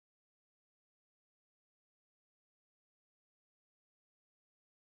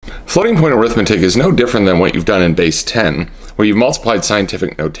Floating point arithmetic is no different than what you've done in base 10, where you've multiplied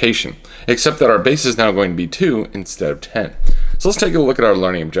scientific notation, except that our base is now going to be 2 instead of 10. So let's take a look at our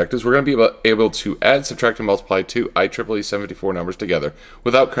learning objectives. We're going to be able to add, subtract, and multiply two IEEE 74 numbers together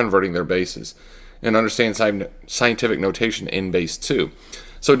without converting their bases, and understand scientific notation in base 2.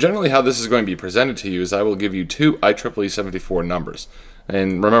 So generally how this is going to be presented to you is I will give you two IEEE 74 numbers,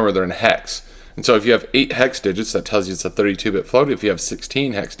 and remember they're in hex. And so if you have 8 hex digits, that tells you it's a 32-bit float. If you have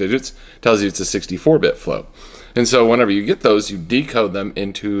 16 hex digits, it tells you it's a 64-bit float. And so whenever you get those, you decode them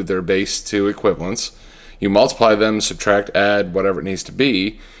into their base 2 equivalents. You multiply them, subtract, add, whatever it needs to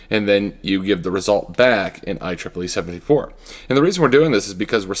be, and then you give the result back in IEEE 74. And the reason we're doing this is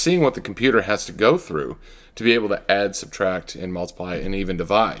because we're seeing what the computer has to go through to be able to add, subtract, and multiply, and even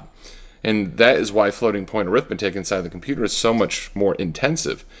divide. And that is why floating point arithmetic inside the computer is so much more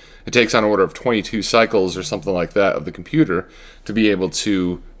intensive. It takes on an order of 22 cycles or something like that of the computer to be able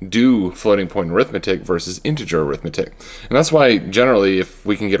to do floating point arithmetic versus integer arithmetic. And that's why generally, if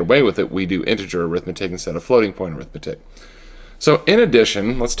we can get away with it, we do integer arithmetic instead of floating point arithmetic. So in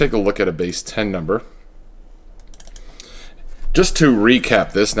addition, let's take a look at a base 10 number. Just to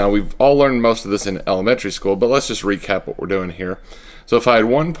recap this, now we've all learned most of this in elementary school, but let's just recap what we're doing here. So if I had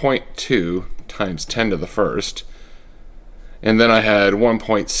 1.2 times 10 to the first, and then I had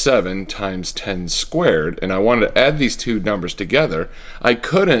 1.7 times 10 squared, and I wanted to add these two numbers together, I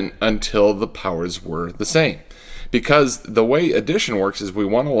couldn't until the powers were the same. Because the way addition works is we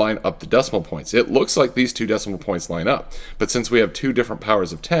want to line up the decimal points. It looks like these two decimal points line up, but since we have two different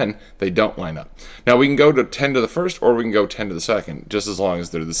powers of 10, they don't line up. Now we can go to 10 to the first or we can go 10 to the second, just as long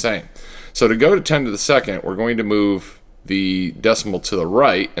as they're the same. So to go to 10 to the second, we're going to move the decimal to the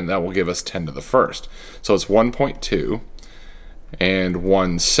right, and that will give us 10 to the first. So it's 1.2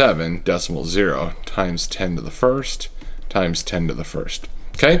 and 17 decimal 0 times 10 to the first times 10 to the first.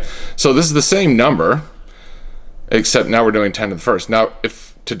 Okay, so this is the same number, except now we're doing 10 to the first. Now, if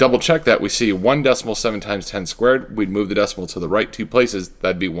to double check that, we see 1 decimal 7 times 10 squared, we'd move the decimal to the right 2 places,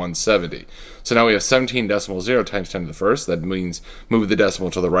 that'd be 170. So now we have 17 decimal 0 times 10 to the first, that means move the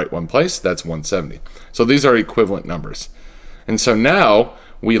decimal to the right 1 place, that's 170. So these are equivalent numbers. And so now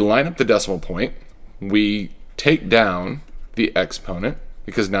we line up the decimal point, we take down the exponent,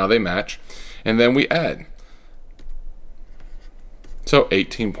 because now they match, and then we add. So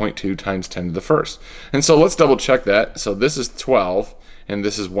 18.2 times 10 to the first. And so let's double check that. So this is 12 and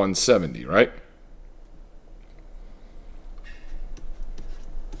this is 170, right?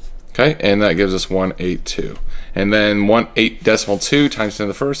 Okay, and that gives us 182. And then 18.2 times 10 to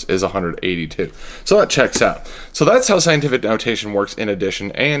the first is 182. So that checks out. So that's how scientific notation works in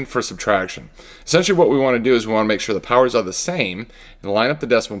addition and for subtraction. Essentially what we want to do is we want to make sure the powers are the same and line up the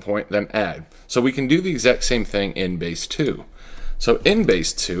decimal point, then add. So we can do the exact same thing in base 2. So in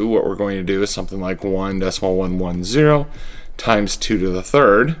base 2, what we're going to do is something like 1.110 times 2 to the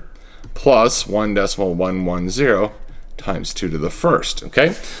third plus 1.110 times 2 to the first.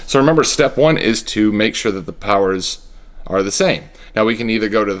 Okay? So remember, step 1 is to make sure that the powers are the same. Now we can either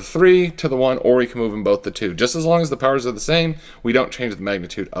go to the 3, to the 1, or we can move them both to 2. Just as long as the powers are the same, we don't change the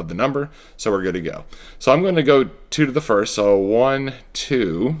magnitude of the number, so we're good to go. So I'm going to go 2 to the first, so 1,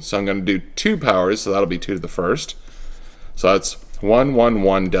 2. So I'm going to do 2 powers, so that'll be 2 to the first. So that's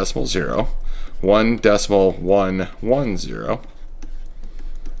 111 decimal 0, 1.110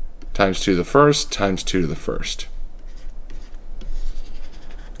 times 2 to the first times 2 to the first.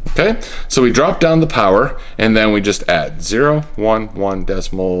 Okay, so we drop down the power and then we just add 0, 1, 1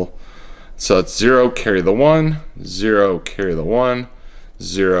 decimal. So it's 0, carry the 1, 0, carry the 1,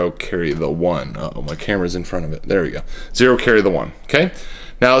 0, carry the 1. Uh-oh, my camera's in front of it. There we go. 0, carry the 1. Okay.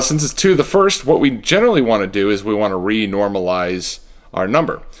 Now, since it's 2 to the first, what we generally want to do is we want to renormalize our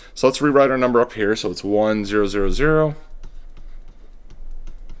number. So let's rewrite our number up here. So it's 1000.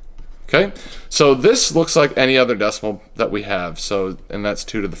 Okay, so this looks like any other decimal that we have. So, and that's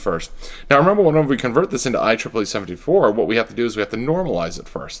 2 to the first. Now, remember, whenever we convert this into IEEE 74, what we have to do is we have to normalize it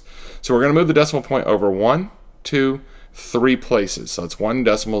first. So we're going to move the decimal point over 1, 2, 3 places. So it's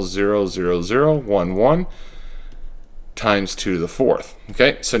 1.00011 times 2 to the fourth.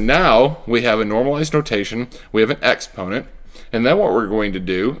 Okay, so now we have a normalized notation, we have an exponent, and then what we're going to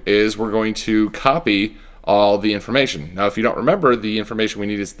do is we're going to copy all the information. Now if you don't remember, the information we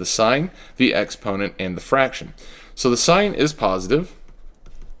need is the sign, the exponent, and the fraction. So the sign is positive,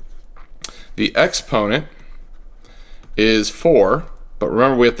 the exponent is 4, but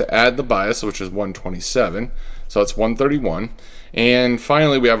remember we have to add the bias, which is 127, so it's 131, and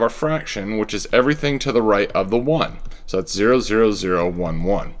finally we have our fraction, which is everything to the right of the 1. So that's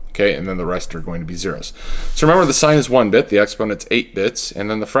 00011. Okay, and then the rest are going to be zeros. So remember, the sign is 1 bit, the exponent's 8 bits, and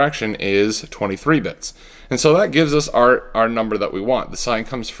then the fraction is 23 bits. And so that gives us our number that we want. The sign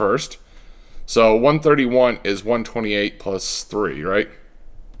comes first. So 131 is 128 plus 3, right?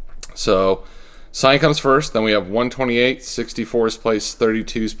 So sign comes first, then we have 128, 64's place,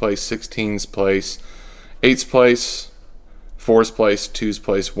 32's place, 16's place, 8's place, 4's place, 2's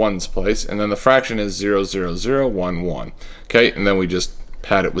place, 1's place, and then the fraction is 0, 0, 0, 1, 1. Okay, and then we just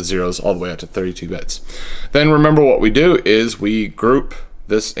pad it with zeros all the way up to 32 bits. Then remember, what we do is we group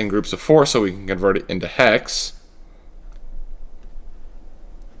this in groups of 4 so we can convert it into hex.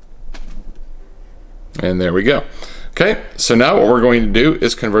 And there we go. Okay, so now what we're going to do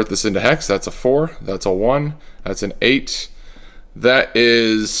is convert this into hex. That's a 4, that's a 1, that's an 8, that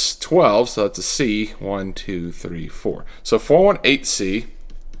is 12, so that's a C, 1, 2, 3, 4. So 418C,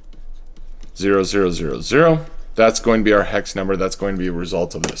 0, 0, 0, 0. That's going to be our hex number. That's going to be a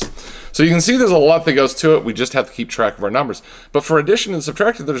result of this. So you can see there's a lot that goes to it. We just have to keep track of our numbers. But for addition and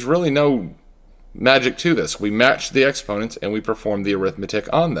subtraction, there's really no magic to this. We match the exponents and we perform the arithmetic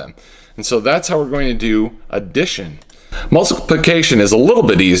on them. And so that's how we're going to do addition. Multiplication is a little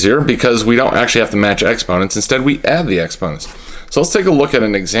bit easier because we don't actually have to match exponents. Instead, we add the exponents. So let's take a look at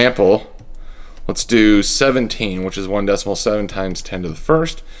an example. Let's do 17, which is 1.7 times 10 to the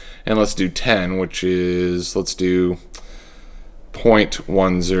first. And let's do 10, which is, let's do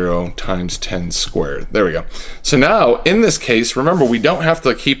 0.10 times 10 squared. There we go. So now, in this case, remember, we don't have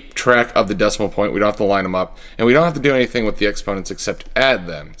to keep track of the decimal point. We don't have to line them up. And we don't have to do anything with the exponents except add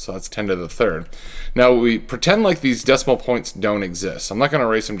them. So that's 10 to the third. Now, we pretend like these decimal points don't exist. I'm not going to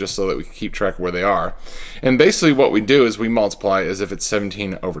erase them just so that we can keep track of where they are. And basically what we do is we multiply as if it's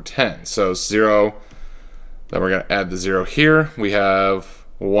 17 over 10. So 0, then we're going to add the 0 here. We have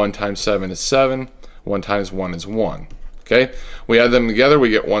 1 times 7 is 7. 1 times 1 is 1. Okay, we add them together, we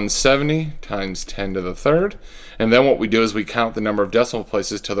get 170 times 10 to the third. And then what we do is we count the number of decimal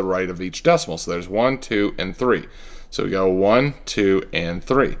places to the right of each decimal. So there's 1, 2, and 3. So we go 1, 2, and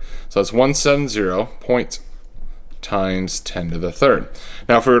 3. So that's 170 point times 10 to the third.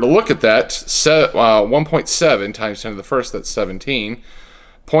 Now if we were to look at that, 1.7 times 10 to the first, that's 17.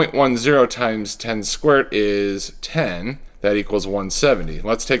 0.10 times 10 squared is 10. That equals 170.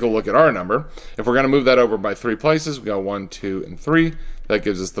 Let's take a look at our number. If we're going to move that over by 3 places, we go 1, 2, and 3. That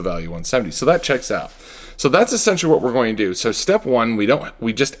gives us the value 170. So that checks out. So that's essentially what we're going to do. So step 1, we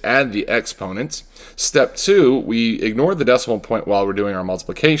just add the exponents. Step 2, we ignore the decimal point while we're doing our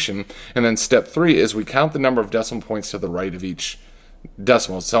multiplication. And then step 3 is we count the number of decimal points to the right of each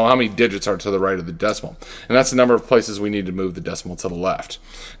decimal. So how many digits are to the right of the decimal. And that's the number of places we need to move the decimal to the left.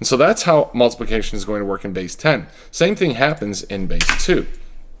 And so that's how multiplication is going to work in base 10. Same thing happens in base 2.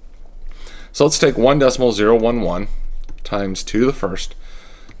 So let's take 1.011 times 2 to the first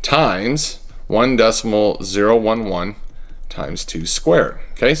times 1.011 times 2 squared.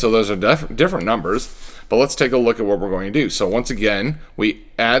 Okay, so those are different numbers, but let's take a look at what we're going to do. So once again, we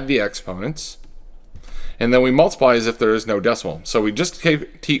add the exponents, and then we multiply as if there is no decimal. So we just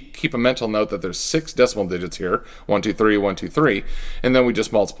keep a mental note that there's 6 decimal digits here, 1, 2, 3, 1, 2, 3, and then we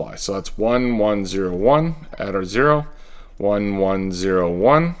just multiply. So that's 1, 1, 0, 1, add our 0, 1, 1, 0,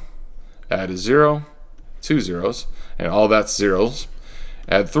 1, add a 0, 2 zeros, and all that's zeros.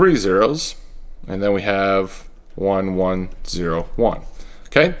 Add 3 zeros, and then we have 1, 1, 0, 1.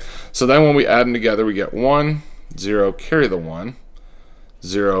 Okay, so then when we add them together, we get 1, 0, carry the 1,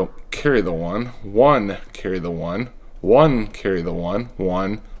 0, carry the 1, 1, carry the 1, 1, carry the 1,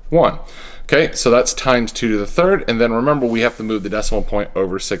 1, 1. Okay, so that's times 2 to the third, and then remember we have to move the decimal point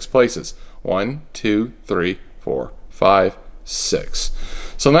over 6 places. 1, 2, 3, 4, 5, 6.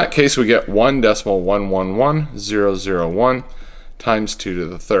 So in that case we get 1.111,001 times 2 to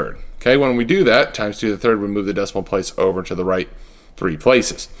the third. Okay, when we do that, times 2 to the third, we move the decimal place over to the right 3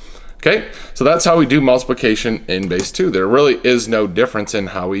 places. Okay, so that's how we do multiplication in base 2. There really is no difference in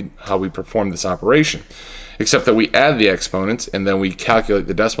how we perform this operation, except that we add the exponents and then we calculate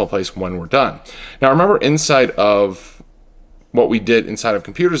the decimal place when we're done. Now remember, inside of what we did inside of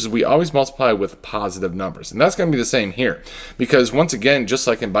computers is we always multiply with positive numbers, and that's going to be the same here, because once again, just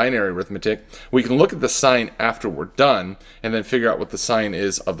like in binary arithmetic, we can look at the sign after we're done and then figure out what the sign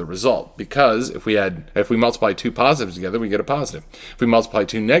is of the result. Because if we multiply 2 positives together, we get a positive. If we multiply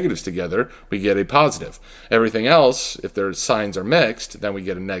 2 negatives together, we get a positive. Everything else, if their signs are mixed, then we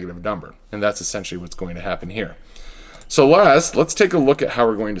get a negative number, and that's essentially what's going to happen here. So let's take a look at how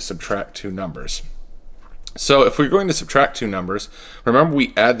we're going to subtract 2 numbers. So if we're going to subtract 2 numbers, remember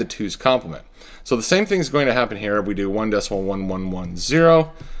we add the 2's complement. So the same thing is going to happen here. We do 1.1110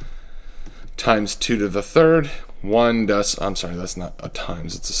 times 2 to the third, I'm sorry, that's not a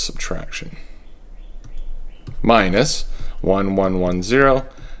times, it's a subtraction. Minus 1110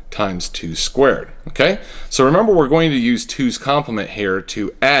 times 2 squared. Okay, so remember we're going to use 2's complement here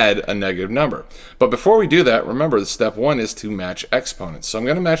to add a negative number. But before we do that, remember that step 1 is to match exponents. So I'm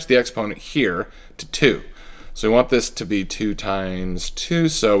going to match the exponent here to 2. So we want this to be 2 times 2,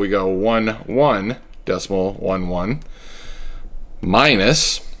 so we go 1 decimal 1 1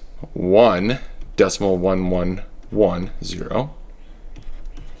 minus 1 decimal 1 1 1 0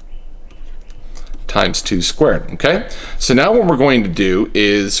 times 2 squared. Okay, so now what we're going to do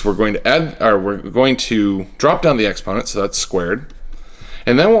is we're going to add, or we're going to drop down the exponent, so that's squared.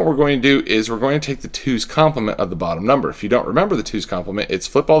 And then what we're going to do is we're going to take the 2's complement of the bottom number. If you don't remember the 2's complement, it's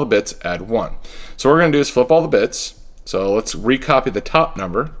flip all the bits, add 1. So what we're going to do is flip all the bits. So let's recopy the top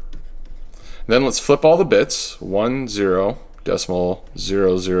number. Then let's flip all the bits, 10 decimal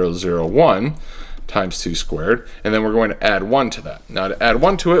 0001 times 2 squared, and then we're going to add 1 to that. Now to add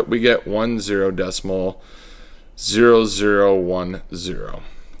 1 to it, we get 10 decimal 0010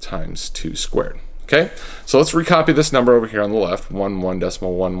 times 2 squared. Okay, so let's recopy this number over here on the left, 11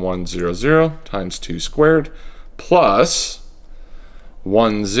 decimal 1100 times 2 squared plus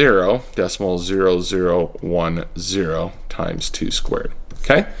 10 decimal 0010 times 2 squared.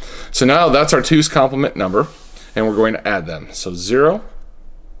 Okay, so now that's our 2's complement number, and we're going to add them. So 0,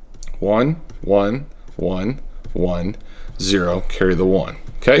 1, 1, 1, 1, 0, carry the 1.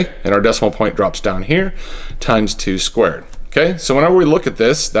 Okay, and our decimal point drops down here, times 2 squared. Okay, so whenever we look at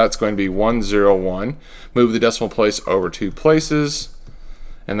this, that's going to be 101. Move the decimal place over 2 places,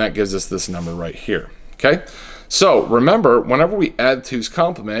 and that gives us this number right here. Okay, so remember, whenever we add 2's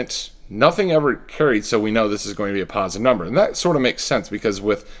complement, nothing ever carried, so we know this is going to be a positive number. And that sort of makes sense because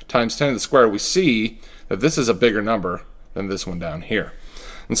with times 10 to the square, we see that this is a bigger number than this one down here.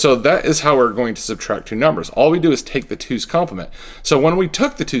 And so that is how we're going to subtract 2 numbers. All we do is take the 2's complement. So when we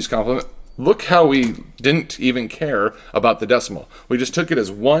took the 2's complement, look how we didn't even care about the decimal. We just took it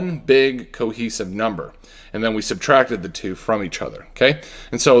as one big cohesive number, and then we subtracted the 2 from each other. Okay,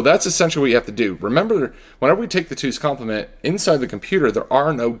 and so that's essentially what you have to do. Remember, whenever we take the 2's complement, inside the computer there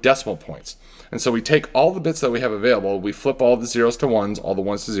are no decimal points. And so we take all the bits that we have available, we flip all the zeros to ones, all the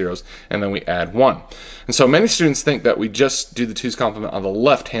ones to zeros, and then we add 1. And so many students think that we just do the 2's complement on the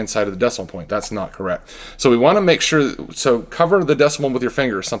left-hand side of the decimal point. That's not correct. So we want to make sure, so cover the decimal with your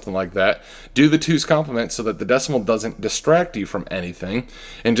finger or something like that. Do the 2's complement so that the decimal doesn't distract you from anything,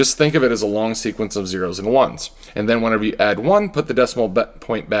 and just think of it as a long sequence of zeros and ones. And then whenever you add 1, put the decimal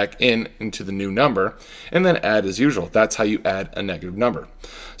point back into the new number, and then add as usual. That's how you add a negative number.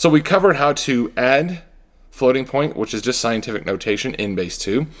 So we covered how to add floating point, which is just scientific notation, in base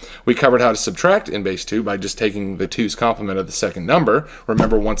 2. We covered how to subtract in base 2 by just taking the 2's complement of the second number.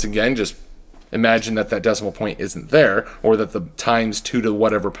 Remember, once again, just imagine that that decimal point isn't there, or that the times 2 to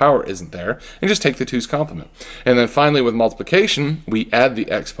whatever power isn't there, and just take the 2's complement. And then finally with multiplication, we add the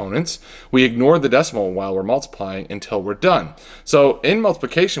exponents. We ignore the decimal while we're multiplying until we're done. So in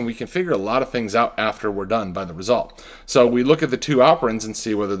multiplication, we can figure a lot of things out after we're done by the result. So we look at the 2 operands and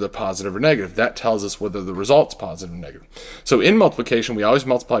see whether they're positive or negative. That tells us whether the result's positive or negative. So in multiplication, we always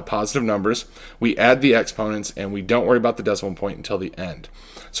multiply positive numbers, we add the exponents, and we don't worry about the decimal point until the end.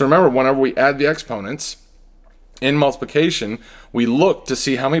 So remember, whenever we add the exponents in multiplication, we look to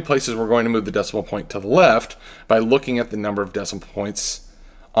see how many places we're going to move the decimal point to the left by looking at the number of decimal points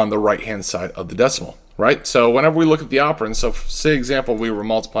on the right hand side of the decimal, right? So whenever we look at the operands, so say example we were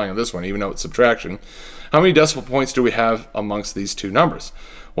multiplying on this one, even though it's subtraction, how many decimal points do we have amongst these 2 numbers?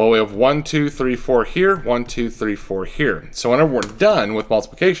 Well, we have 1, 2, 3, 4 here, 1, 2, 3, 4 here. So whenever we're done with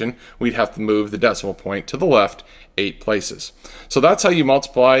multiplication, we'd have to move the decimal point to the left 8 places. So that's how you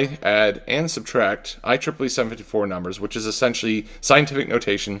multiply, add, and subtract IEEE 754 numbers, which is essentially scientific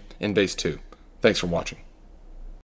notation in base 2. Thanks for watching.